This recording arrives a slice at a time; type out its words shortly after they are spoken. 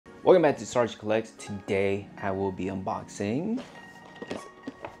Welcome back to Sarge Collects. Today I will be unboxing this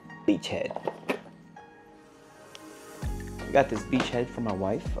beach head. I got this beach head for my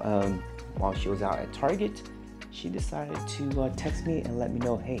wife while she was out at Target. She decided to text me and let me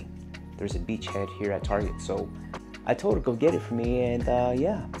know, hey, there's a beach head here at Target. So I told her go get it for me, and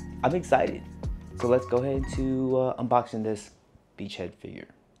yeah, I'm excited. So let's go ahead to unboxing this beach head figure.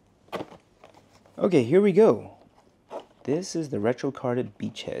 Okay, here we go. This is the retro carded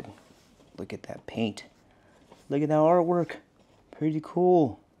beach head. Look at that paint. Look at that artwork. Pretty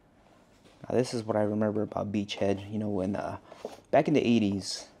cool. Now this is what I remember about beach head. You know, when back in the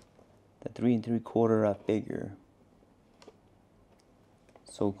 80s, the 3 3/4 figure.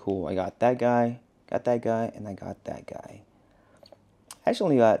 So cool. I got that guy, and I got that guy. I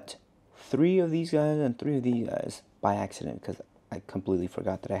actually got 3 of these guys and 3 of these guys by accident because I completely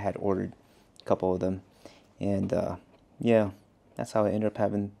forgot that I had ordered a couple of them. And yeah, that's how I ended up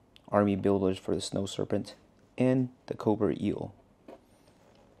having army builders for the snow serpent and the cobra eel.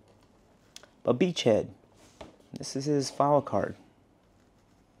 But beachhead, this is his file card.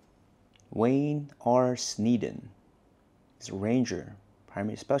 Wayne R. Sneeden. He's a ranger,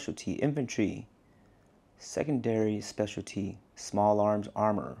 primary specialty infantry, secondary specialty small arms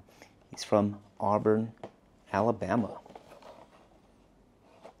armor. He's from Auburn, Alabama.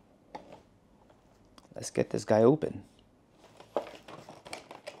 Let's get this guy open.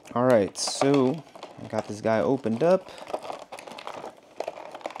 Alright, so I got this guy opened up.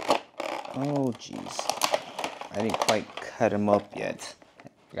 Oh jeez, I didn't quite cut him up yet.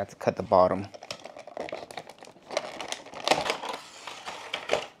 I got to cut the bottom.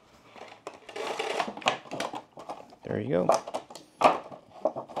 There you go.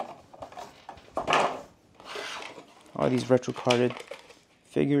 All these retro carded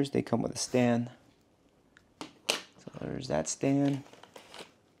figures, they come with a stand. So there's that stand.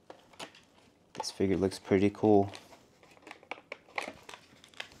 This figure looks pretty cool.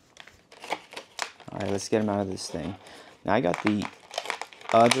 Alright, let's get him out of this thing. Now I got the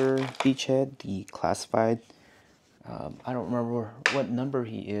other beach head, the classified. I don't remember what number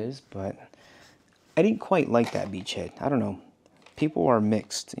he is, but I didn't quite like that beach head. I don't know. People are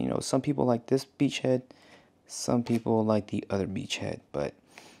mixed. You know, some people like this beach head, some people like the other beach head. But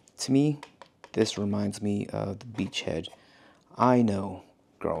to me, this reminds me of the beach head I know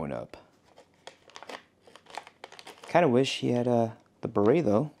growing up. Kind of wish he had the beret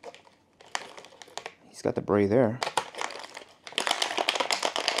though. He's got the beret there.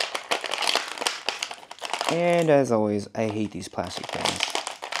 And as always, I hate these plastic things.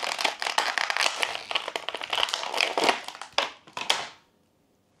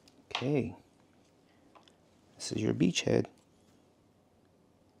 Okay. This is your beach head.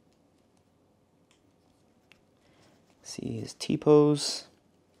 See his T-pose.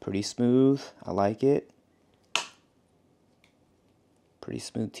 Pretty smooth. I like it. Pretty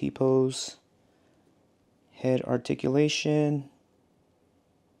smooth T-pose. Head articulation.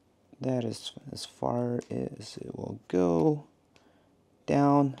 That is as far as it will go.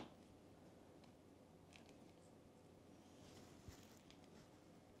 Down.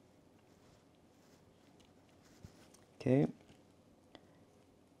 Okay.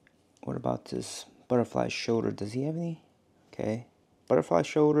 What about this butterfly shoulder? Does he have any? Okay. Butterfly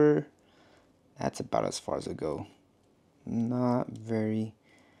shoulder. That's about as far as it go. Not very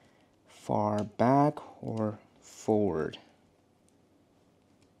far back or forward.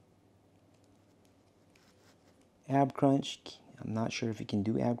 Ab crunch. I'm not sure if you can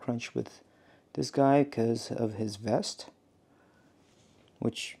do ab crunch with this guy because of his vest,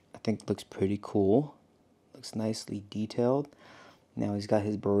 which I think looks pretty cool. Looks nicely detailed. Now he's got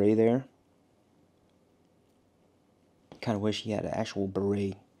his beret there. Kind of wish he had an actual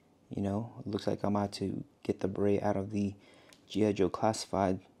beret. You know, it looks like I'm about to get the beret out of the G.I. Joe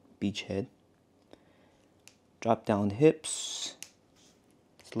classified beach head. Drop down hips.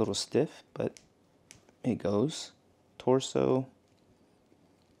 It's a little stiff, but it goes. Torso.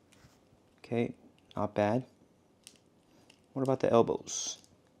 Okay, not bad. What about the elbows?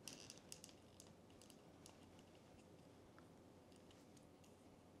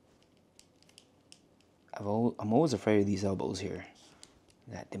 I'm always afraid of these elbows here,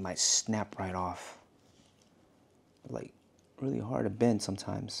 that they might snap right off. Like, really hard to bend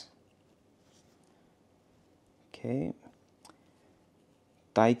sometimes. Okay.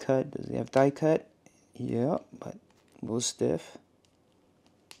 Die cut. Does he have die cut? Yeah, but a little stiff.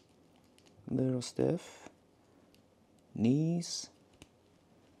 Little stiff. Knees.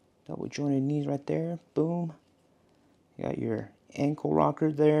 Double jointed knees right there. Boom. You got your ankle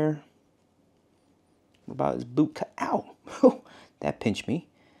rocker there. What about his boot cut? Ow! That pinched me.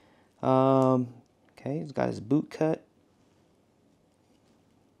 Okay, he's got his boot cut.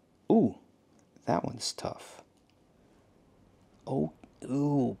 Ooh, that one's tough. Oh,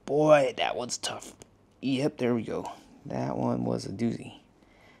 ooh, boy, that one's tough. Yep, there we go. That one was a doozy.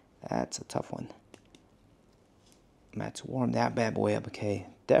 That's a tough one. I'm gonna have to warm that bad boy up, okay?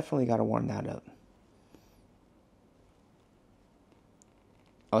 Definitely gotta warm that up.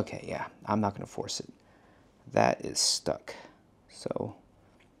 Okay, yeah, I'm not gonna force it. That is stuck. So,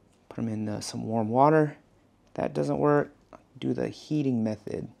 put them in some warm water. If that doesn't work, do the heating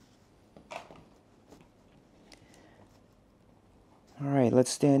method. Alright,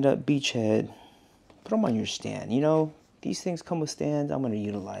 let's stand up beachhead. Put them on your stand. You know, these things come with stands. I'm gonna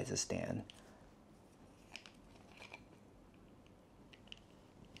utilize a stand.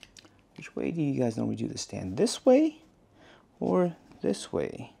 Which way do you guys normally do the stand? This way or this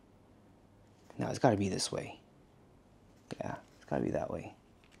way? No, it's gotta be this way. Yeah, it's gotta be that way.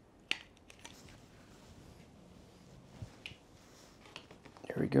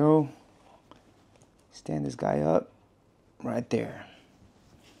 There we go. Stand this guy up right there.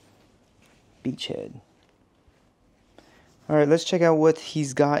 Beachhead. All right, let's check out what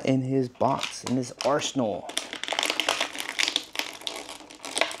he's got in his box, in his arsenal.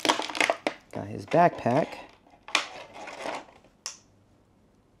 Got his backpack.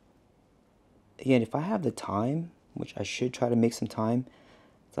 Again, if I have the time, which I should try to make some time,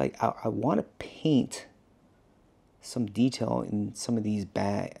 it's like I want to paint some detail in some of these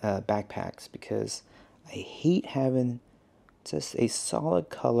backpacks because I hate having just a solid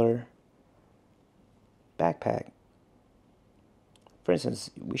color backpack. For instance,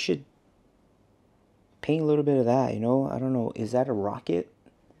 we should paint a little bit of that, you know? I don't know, is that a rocket?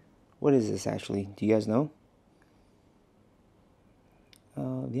 What is this actually? Do you guys know?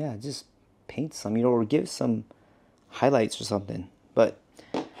 Yeah, just paint some, you know, or give some highlights or something. But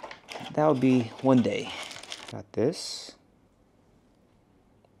that would be one day. Got this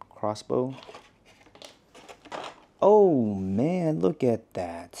crossbow. Oh man, look at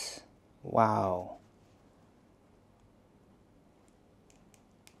that. Wow.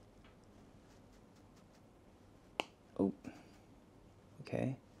 Oh,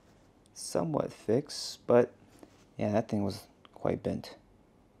 okay. Somewhat fixed, but yeah, that thing was quite bent.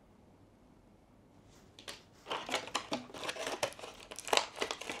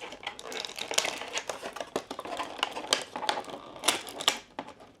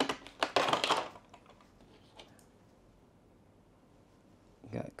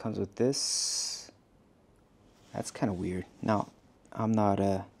 Comes with this. That's kind of weird. Now, I'm not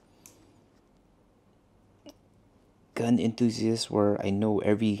a gun enthusiast where I know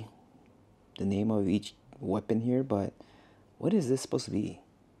the name of each weapon here, but what is this supposed to be?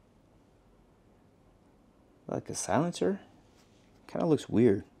 Like a silencer? Kind of looks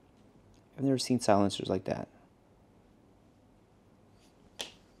weird. I've never seen silencers like that.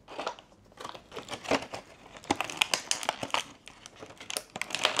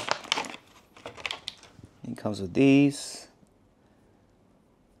 It comes with these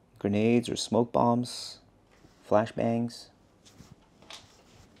grenades or smoke bombs, flashbangs,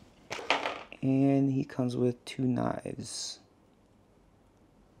 and he comes with 2 knives,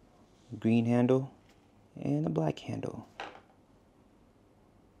 green handle and a black handle.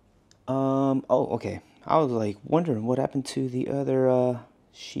 Oh, okay. I was like wondering what happened to the other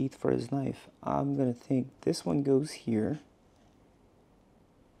sheath for his knife. I'm gonna think this one goes here.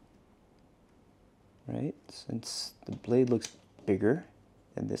 Right, since the blade looks bigger,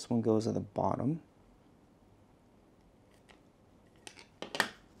 and this one goes at the bottom.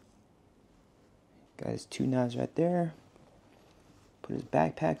 Got his 2 knives right there. Put his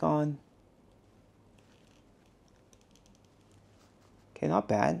backpack on. Okay, not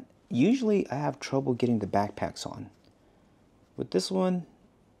bad. Usually I have trouble getting the backpacks on. With this one,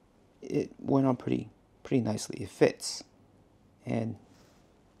 it went on pretty nicely. It fits, and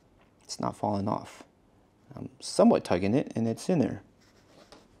it's not falling off. I'm somewhat tugging it, and it's in there.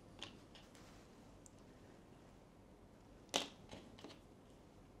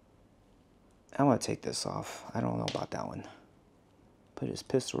 I'm gonna take this off. I don't know about that one. Put his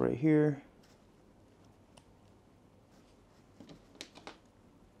pistol right here.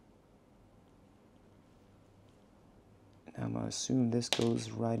 I'm gonna assume this goes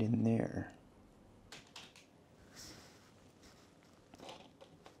right in there.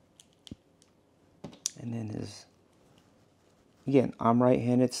 And then again, I'm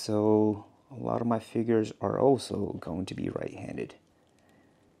right-handed, so a lot of my figures are also going to be right-handed.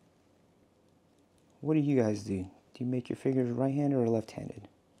 What do you guys do? Do you make your figures right-handed or left-handed?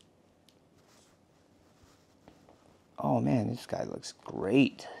 Oh man, this guy looks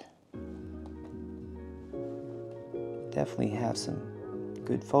great. Definitely have some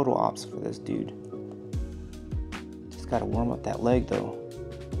good photo ops for this dude. Just gotta warm up that leg though.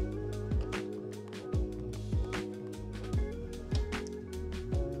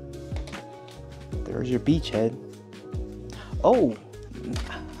 There's your beachhead. Oh,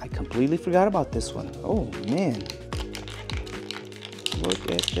 I completely forgot about this one. Oh man,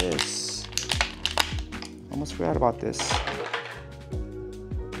 look at this. Almost forgot about this.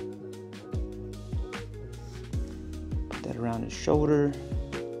 Put that around his shoulder.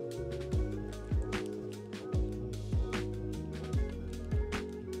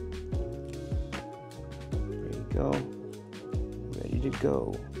 There you go. Ready to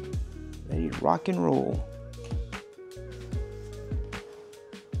go. Ready to rock and roll.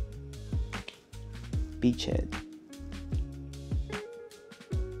 Beachhead.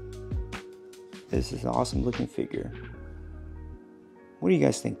 This is an awesome looking figure. What do you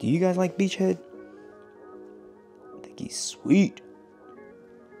guys think? Do you guys like Beachhead? I think he's sweet.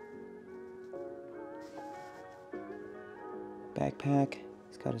 Backpack.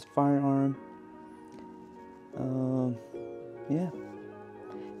 He's got his firearm. Yeah.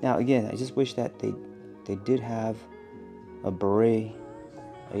 Now again, I just wish that they did have a beret,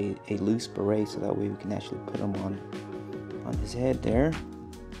 a loose beret, so that way we can actually put him on his head there.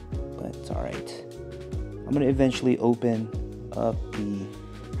 But it's all right. I'm gonna eventually open up the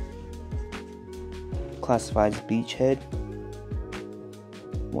classifieds beachhead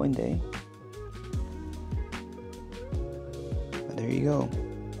one day. But there you go.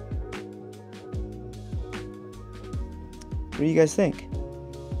 What do you guys think?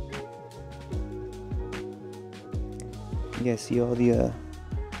 You guys see all the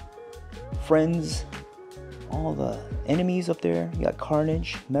friends, all the enemies up there? You got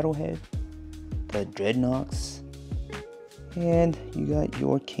Carnage, Metalhead, the Dreadnoks, and you got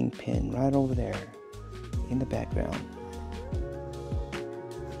your Kingpin right over there in the background.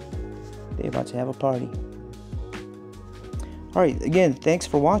 They're about to have a party. Alright, again, thanks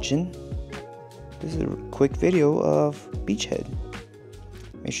for watching. This is a quick video of Beachhead.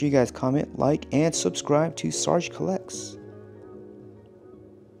 Make sure you guys comment, like, and subscribe to Sarge Collects.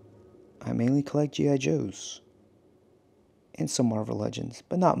 I mainly collect G.I. Joes and some Marvel Legends,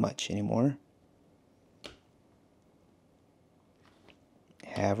 but not much anymore.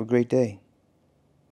 Have a great day.